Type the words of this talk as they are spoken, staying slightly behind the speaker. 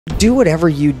Do whatever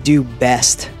you do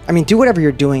best. I mean, do whatever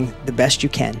you're doing the best you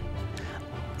can,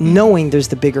 knowing there's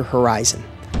the bigger horizon.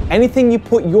 Anything you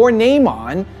put your name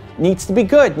on needs to be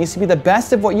good, needs to be the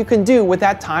best of what you can do with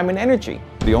that time and energy.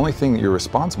 The only thing that you're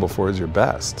responsible for is your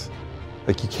best.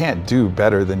 Like, you can't do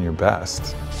better than your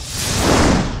best.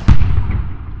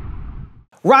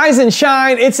 Rise and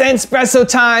shine, it's Espresso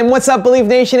time. What's up, Believe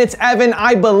Nation? It's Evan.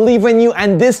 I believe in you,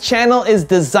 and this channel is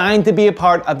designed to be a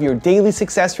part of your daily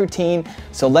success routine.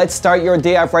 So let's start your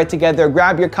day off right together.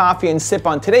 Grab your coffee and sip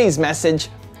on today's message.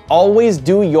 Always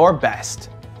do your best.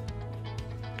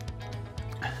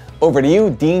 Over to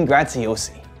you, Dean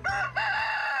Graziosi.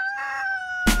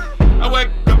 I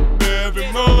wake up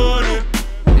every morning.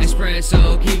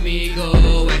 Espresso keep me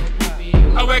going.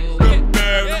 I wake up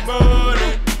every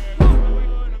morning.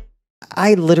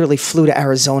 I literally flew to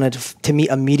Arizona to meet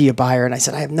a media buyer, and I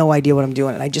said, I have no idea what I'm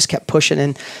doing. And I just kept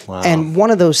pushing. And one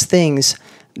of those things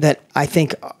that I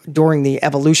think during the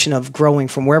evolution of growing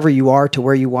from wherever you are to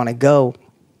where you want to go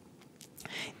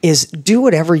is do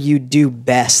whatever you do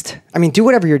best. I mean, do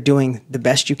whatever you're doing the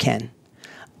best you can,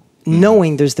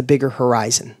 knowing there's the bigger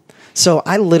horizon. So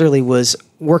I literally was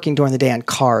working during the day on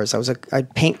cars.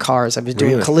 I'd paint cars. I was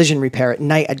doing collision repair at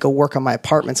night. I'd go work on my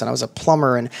apartments, and I was a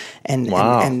plumber and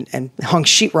hung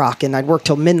sheetrock, and I'd work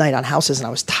till midnight on houses, and I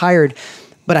was tired,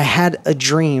 but I had a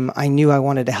dream. I knew I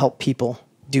wanted to help people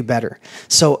do better.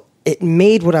 So it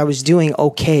made what I was doing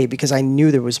okay because I knew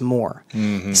there was more.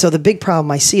 So the big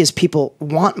problem I see is people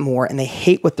want more and they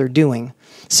hate what they're doing.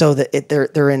 So that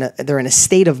they're in a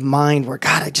state of mind where,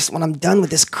 God, when I'm done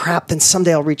with this crap, then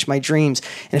someday I'll reach my dreams.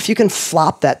 And if you can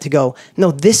flop that to go,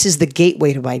 no, this is the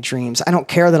gateway to my dreams. I don't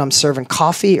care that I'm serving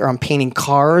coffee or I'm painting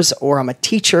cars or I'm a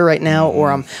teacher right now or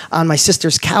I'm on my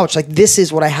sister's couch. Like, this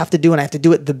is what I have to do, and I have to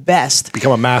do it the best.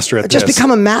 Become a master at Just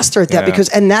become a master at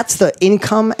that and that's the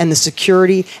income and the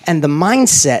security and the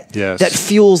mindset that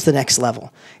fuels the next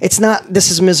level. It's not, this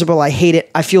is miserable, I hate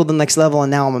it, I fueled the next level,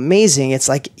 and now I'm amazing. It's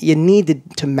like, you need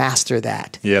to master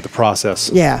that. Yeah, the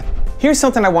process. Yeah. Here's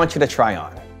something I want you to try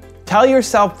on. Tell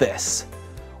yourself this: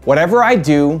 whatever I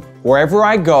do, wherever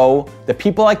I go, the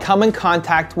people I come in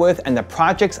contact with, and the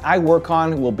projects I work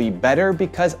on will be better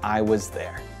because I was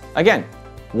there. Again,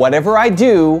 whatever I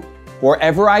do,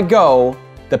 wherever I go,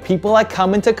 the people I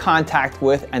come into contact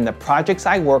with and the projects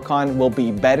I work on will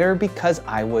be better because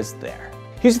I was there.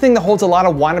 Here's the thing that holds a lot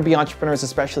of wannabe entrepreneurs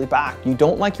especially back. You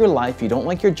don't like your life, you don't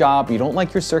like your job, you don't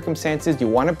like your circumstances, you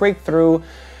want to break through,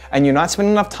 and you're not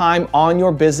spending enough time on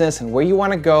your business and where you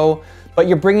want to go, but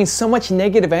you're bringing so much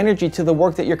negative energy to the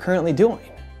work that you're currently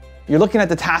doing. You're looking at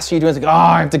the tasks you're doing, it's like, oh,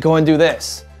 I have to go and do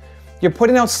this. You're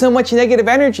putting out so much negative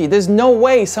energy. There's no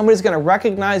way somebody's going to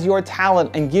recognize your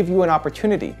talent and give you an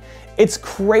opportunity. It's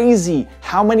crazy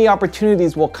how many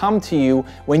opportunities will come to you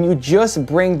when you just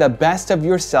bring the best of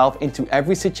yourself into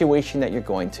every situation that you're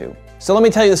going to. So let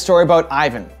me tell you the story about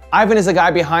Ivan. Ivan is the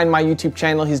guy behind my YouTube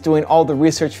channel. He's doing all the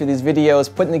research for these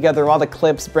videos, putting together all the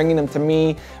clips, bringing them to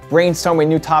me, brainstorming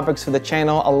new topics for the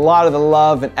channel. A lot of the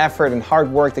love and effort and hard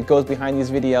work that goes behind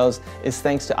these videos is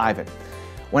thanks to Ivan.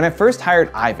 When I first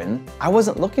hired Ivan, I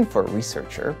wasn't looking for a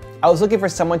researcher. I was looking for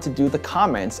someone to do the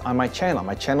comments on my channel.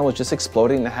 My channel was just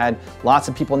exploding. I had lots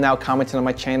of people now commenting on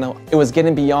my channel. It was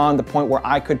getting beyond the point where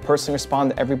I could personally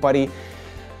respond to everybody.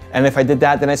 And if I did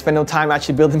that, then I spent no time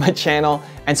actually building my channel.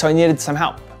 And so I needed some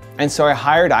help. And so I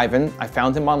hired Ivan. I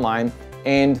found him online,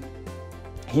 and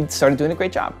he started doing a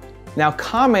great job. Now,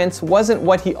 comments wasn't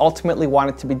what he ultimately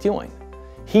wanted to be doing.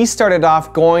 He started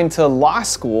off going to law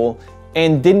school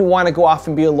and didn't want to go off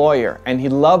and be a lawyer. And he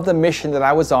loved the mission that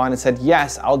I was on and said,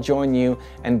 yes, I'll join you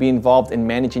and be involved in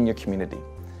managing your community.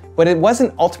 But it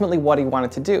wasn't ultimately what he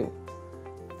wanted to do.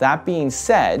 That being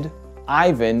said,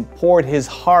 Ivan poured his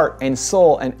heart and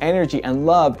soul and energy and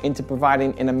love into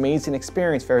providing an amazing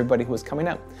experience for everybody who was coming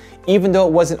out. Even though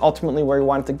it wasn't ultimately where he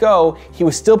wanted to go, he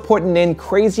was still putting in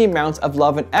crazy amounts of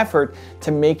love and effort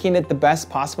to making it the best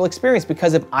possible experience,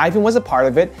 because if Ivan was a part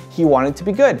of it, he wanted it to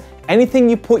be good. Anything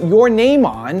you put your name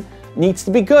on needs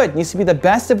to be good, needs to be the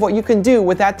best of what you can do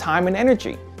with that time and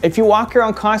energy. If you walk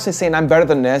around constantly saying, I'm better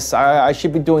than this, I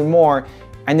should be doing more,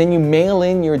 and then you mail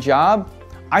in your job,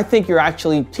 I think you're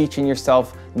actually teaching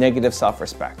yourself negative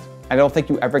self-respect. I don't think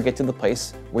you ever get to the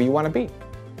place where you want to be.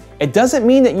 It doesn't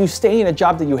mean that you stay in a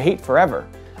job that you hate forever.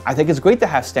 I think it's great to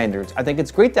have standards. I think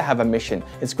it's great to have a mission.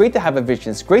 It's great to have a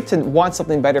vision. It's great to want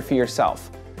something better for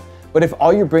yourself. But if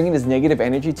all you're bringing is negative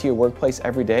energy to your workplace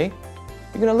every day,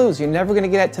 you're going to lose. You're never going to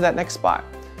get to that next spot.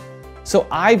 So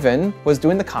Ivan was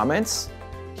doing the comments.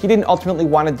 He didn't ultimately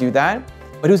want to do that,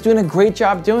 but he was doing a great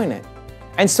job doing it.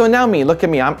 And so now me, look at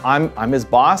me, I'm his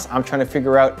boss. I'm trying to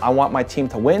figure out, I want my team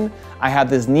to win. I have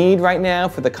this need right now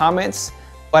for the comments,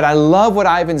 but I love what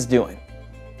Ivan's doing.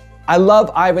 I love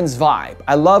Ivan's vibe.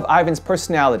 I love Ivan's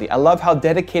personality. I love how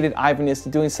dedicated Ivan is to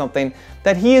doing something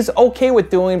that he is okay with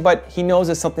doing, but he knows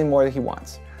there's something more that he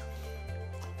wants.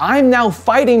 I'm now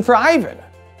fighting for Ivan,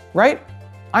 right?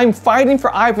 I'm fighting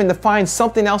for Ivan to find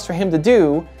something else for him to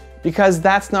do because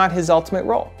that's not his ultimate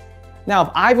role. Now, if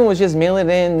Ivan was just mailing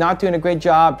it in, not doing a great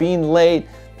job, being late,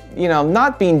 you know,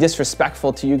 not being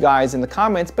disrespectful to you guys in the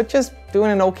comments, but just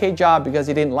doing an okay job because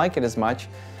he didn't like it as much,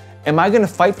 am I gonna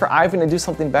fight for Ivan to do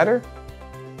something better?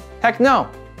 Heck no.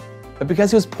 But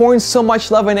because he was pouring so much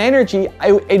love and energy,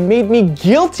 it made me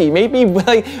guilty, made me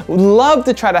like love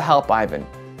to try to help Ivan.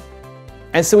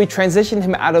 And so we transitioned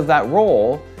him out of that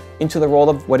role into the role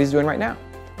of what he's doing right now,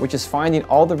 which is finding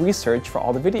all the research for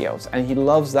all the videos. And he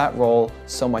loves that role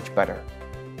so much better.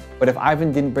 But if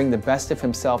Ivan didn't bring the best of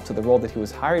himself to the role that he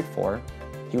was hired for,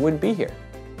 he wouldn't be here.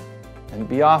 And he'd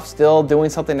be off still doing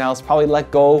something else, probably let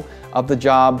go of the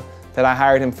job that I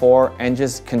hired him for and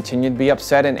just continue to be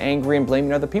upset and angry and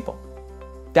blaming other people.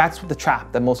 That's the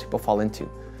trap that most people fall into.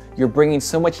 You're bringing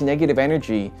so much negative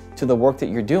energy to the work that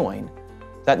you're doing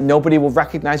that nobody will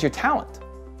recognize your talent.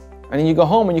 And then you go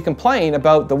home and you complain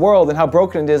about the world and how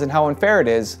broken it is and how unfair it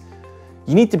is.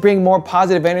 You need to bring more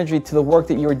positive energy to the work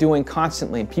that you are doing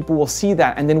constantly. People will see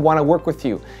that and then want to work with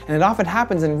you. And it often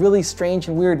happens in really strange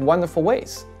and weird, wonderful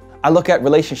ways. I look at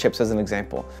relationships as an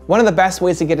example. One of the best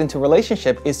ways to get into a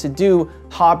relationship is to do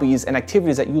hobbies and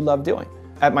activities that you love doing.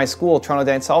 At my school, Toronto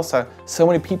Dance Salsa, so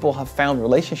many people have found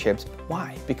relationships.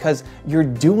 Why? Because you're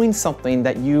doing something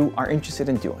that you are interested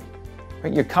in doing.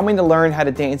 Right? You're coming to learn how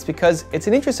to dance because it's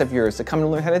an interest of yours to come to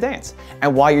learn how to dance.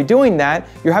 And while you're doing that,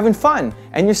 you're having fun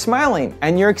and you're smiling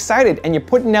and you're excited and you're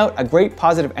putting out a great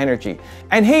positive energy.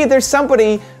 And hey, there's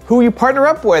somebody who you partner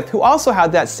up with who also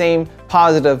had that same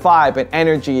positive vibe and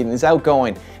energy and is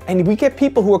outgoing. And we get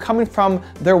people who are coming from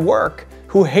their work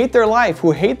who hate their life, who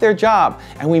hate their job,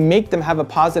 and we make them have a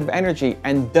positive energy,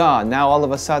 and now all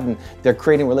of a sudden, they're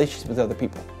creating relationships with other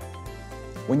people.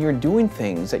 When you're doing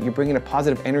things that you're bringing a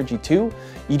positive energy to,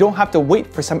 you don't have to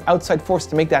wait for some outside force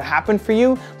to make that happen for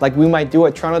you, like we might do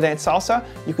at Toronto Dance Salsa.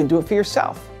 You can do it for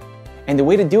yourself. And the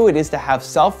way to do it is to have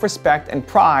self-respect and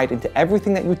pride into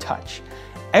everything that you touch.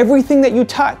 Everything that you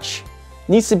touch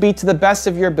needs to be to the best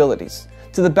of your abilities,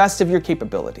 to the best of your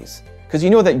capabilities. Because you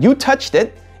know that you touched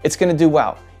it, it's gonna do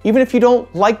well, even if you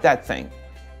don't like that thing.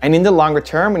 And in the longer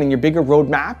term and in your bigger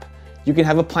roadmap, you can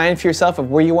have a plan for yourself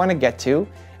of where you wanna get to,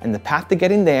 and the path to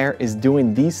getting there is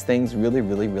doing these things really,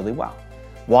 really, really well.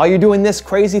 While you're doing this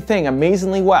crazy thing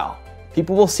amazingly well,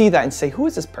 people will see that and say, who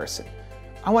is this person?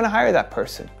 I wanna hire that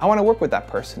person. I wanna work with that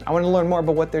person. I wanna learn more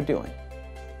about what they're doing.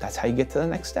 That's how you get to the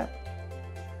next step.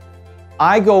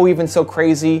 I go even so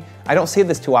crazy, I don't say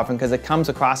this too often because it comes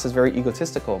across as very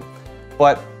egotistical,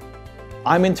 but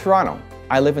I'm in Toronto.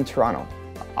 I live in Toronto.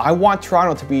 I want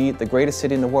Toronto to be the greatest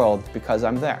city in the world because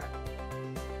I'm there.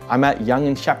 I'm at Yonge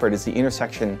and Sheppard is the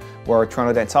intersection where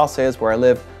Toronto Dance Salsa is, where I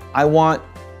live. I want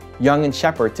Yonge and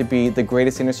Sheppard to be the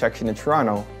greatest intersection in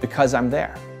Toronto because I'm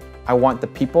there. I want the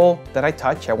people that I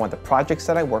touch, I want the projects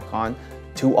that I work on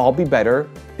to all be better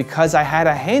because I had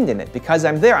a hand in it, because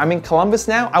I'm there. I'm in Columbus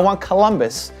now. I want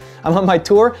Columbus. I'm on my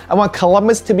tour. I want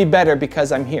Columbus to be better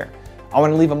because I'm here. I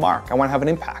want to leave a mark. I want to have an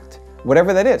impact,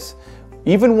 whatever that is.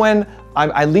 Even when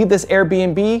I leave this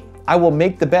Airbnb, I will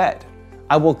make the bed.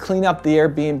 I will clean up the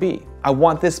Airbnb. I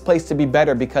want this place to be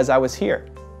better because I was here.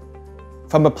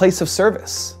 From a place of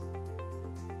service.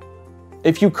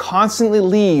 If you constantly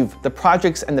leave the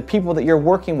projects and the people that you're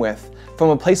working with from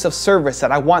a place of service,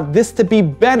 that I want this to be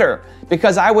better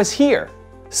because I was here,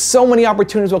 so many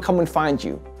opportunities will come and find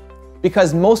you.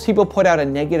 Because most people put out a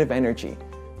negative energy.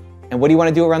 And what do you want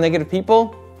to do around negative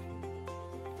people?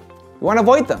 You want to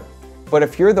avoid them. But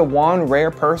if you're the one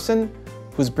rare person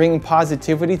who's bringing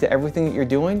positivity to everything that you're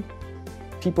doing,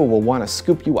 people will want to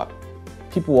scoop you up.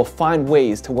 People will find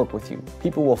ways to work with you.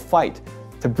 People will fight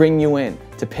to bring you in,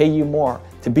 to pay you more,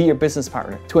 to be your business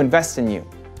partner, to invest in you.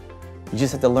 You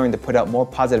just have to learn to put out more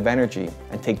positive energy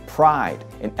and take pride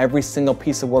in every single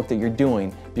piece of work that you're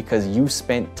doing because you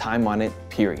spent time on it,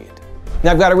 period.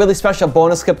 Now I've got a really special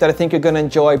bonus clip that I think you're gonna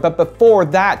enjoy, but before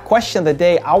that, question of the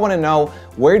day, I wanna know,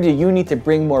 where do you need to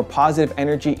bring more positive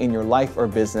energy in your life or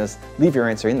business? Leave your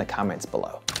answer in the comments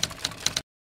below.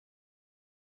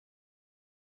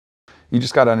 You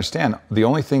just gotta understand, the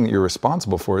only thing that you're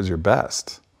responsible for is your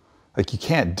best. Like, you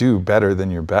can't do better than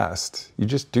your best. You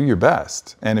just do your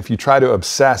best. And if you try to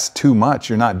obsess too much,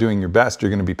 you're not doing your best, you're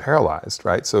going to be paralyzed,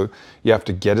 right? So you have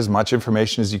to get as much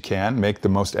information as you can, make the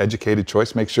most educated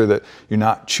choice, make sure that you're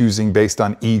not choosing based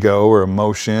on ego or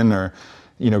emotion or,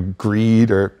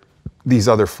 greed or these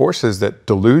other forces that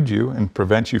delude you and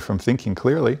prevent you from thinking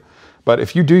clearly. But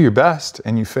if you do your best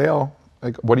and you fail,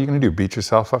 like, what are you going to do? Beat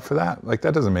yourself up for that? Like,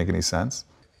 that doesn't make any sense.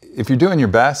 If you're doing your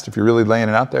best, if you're really laying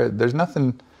it out there, there's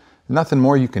nothing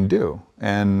more you can do.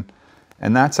 And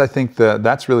that's, I think,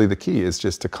 that's really the key, is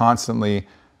just to constantly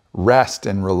rest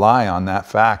and rely on that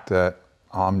fact that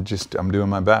I'm doing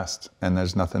my best, and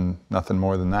there's nothing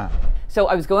more than that. So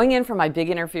I was going in for my big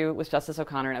interview with Justice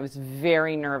O'Connor, and I was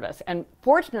very nervous. And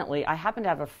fortunately, I happened to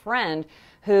have a friend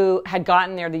who had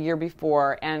gotten there the year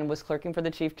before and was clerking for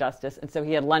the Chief Justice, and so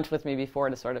he had lunch with me before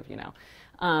to sort of,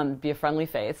 be a friendly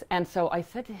face. And so I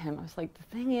said to him, I was like, the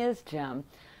thing is, Jim,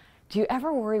 do you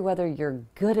ever worry whether you're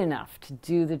good enough to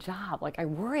do the job? Like, I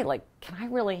worry, like, can I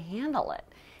really handle it?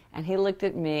 And he looked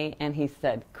at me and he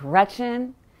said,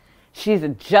 Gretchen, she's a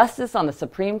justice on the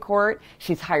Supreme Court.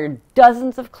 She's hired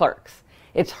dozens of clerks.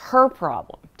 It's her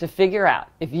problem to figure out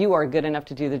if you are good enough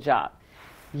to do the job.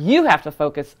 You have to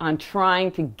focus on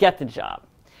trying to get the job.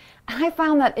 And I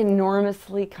found that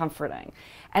enormously comforting.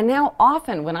 And now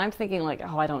often when I'm thinking like,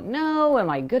 oh, I don't know, am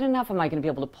I good enough? Am I going to be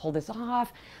able to pull this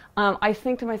off? I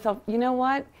think to myself, you know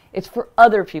what? It's for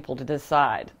other people to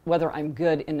decide whether I'm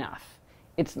good enough.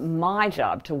 It's my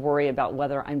job to worry about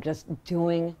whether I'm just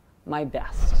doing my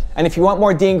best. And if you want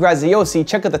more Dean Graziosi,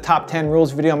 check out the top 10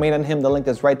 rules video I made on him. The link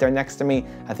is right there next to me.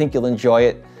 I think you'll enjoy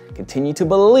it. Continue to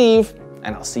believe,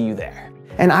 and I'll see you there.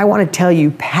 And I want to tell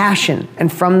you, passion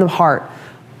and from the heart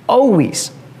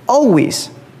always, always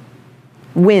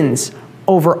wins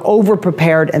over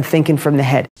prepared and thinking from the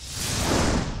head.